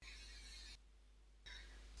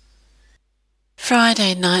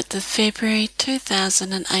Friday, 9th of February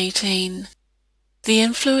 2018. The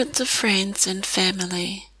influence of friends and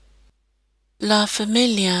family. La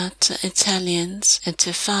Famiglia to Italians and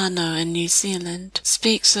Tefano in New Zealand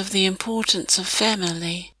speaks of the importance of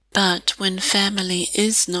family, but when family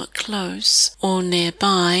is not close or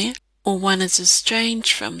nearby, or one is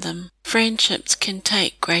estranged from them, friendships can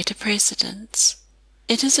take greater precedence.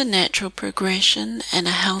 It is a natural progression and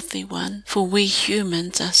a healthy one, for we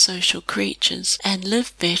humans are social creatures and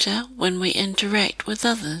live better when we interact with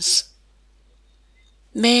others.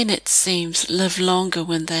 Men, it seems, live longer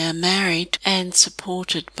when they are married and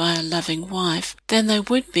supported by a loving wife than they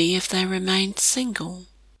would be if they remained single.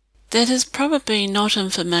 That is probably not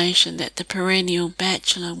information that the perennial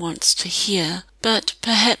bachelor wants to hear, but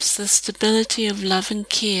perhaps the stability of love and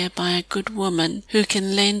care by a good woman who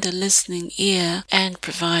can lend a listening ear and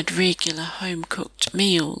provide regular home-cooked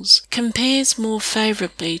meals compares more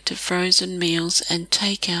favourably to frozen meals and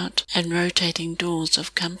take-out and rotating doors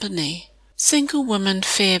of company. Single women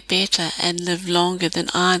fare better and live longer than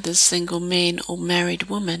either single men or married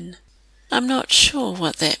women. I'm not sure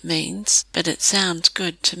what that means, but it sounds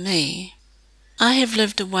good to me. I have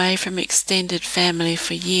lived away from extended family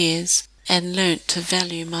for years and learnt to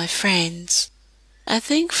value my friends. I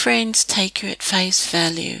think friends take you at face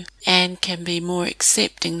value and can be more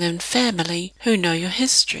accepting than family who know your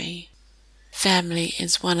history. Family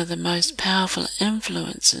is one of the most powerful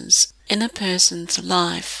influences in a person's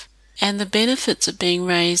life, and the benefits of being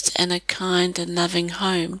raised in a kind and loving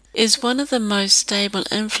home is one of the most stable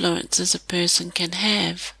influences a person can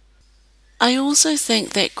have. I also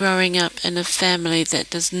think that growing up in a family that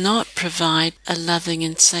does not provide a loving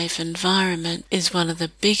and safe environment is one of the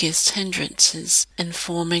biggest hindrances in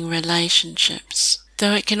forming relationships,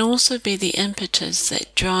 though it can also be the impetus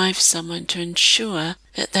that drives someone to ensure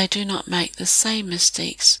that they do not make the same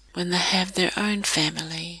mistakes when they have their own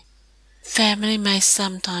family. Family may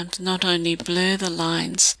sometimes not only blur the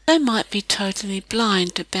lines, they might be totally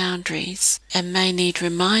blind to boundaries and may need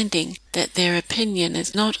reminding that their opinion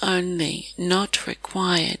is not only not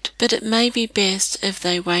required, but it may be best if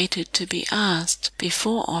they waited to be asked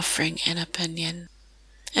before offering an opinion.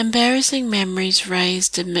 Embarrassing memories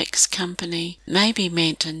raised in mixed company may be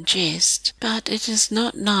meant in jest, but it is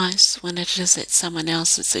not nice when it is at someone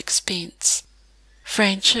else's expense.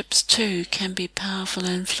 Friendships, too, can be powerful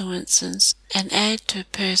influences and add to a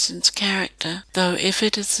person's character, though if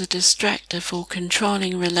it is a destructive or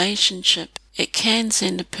controlling relationship, it can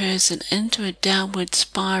send a person into a downward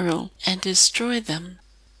spiral and destroy them.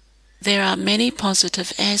 There are many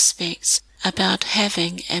positive aspects about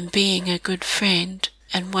having and being a good friend,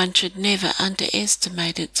 and one should never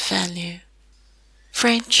underestimate its value.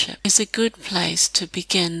 Friendship is a good place to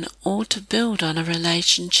begin or to build on a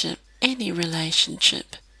relationship. Any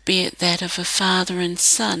relationship, be it that of a father and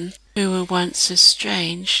son who were once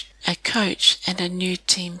estranged, a coach and a new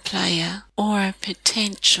team player, or a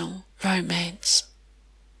potential romance.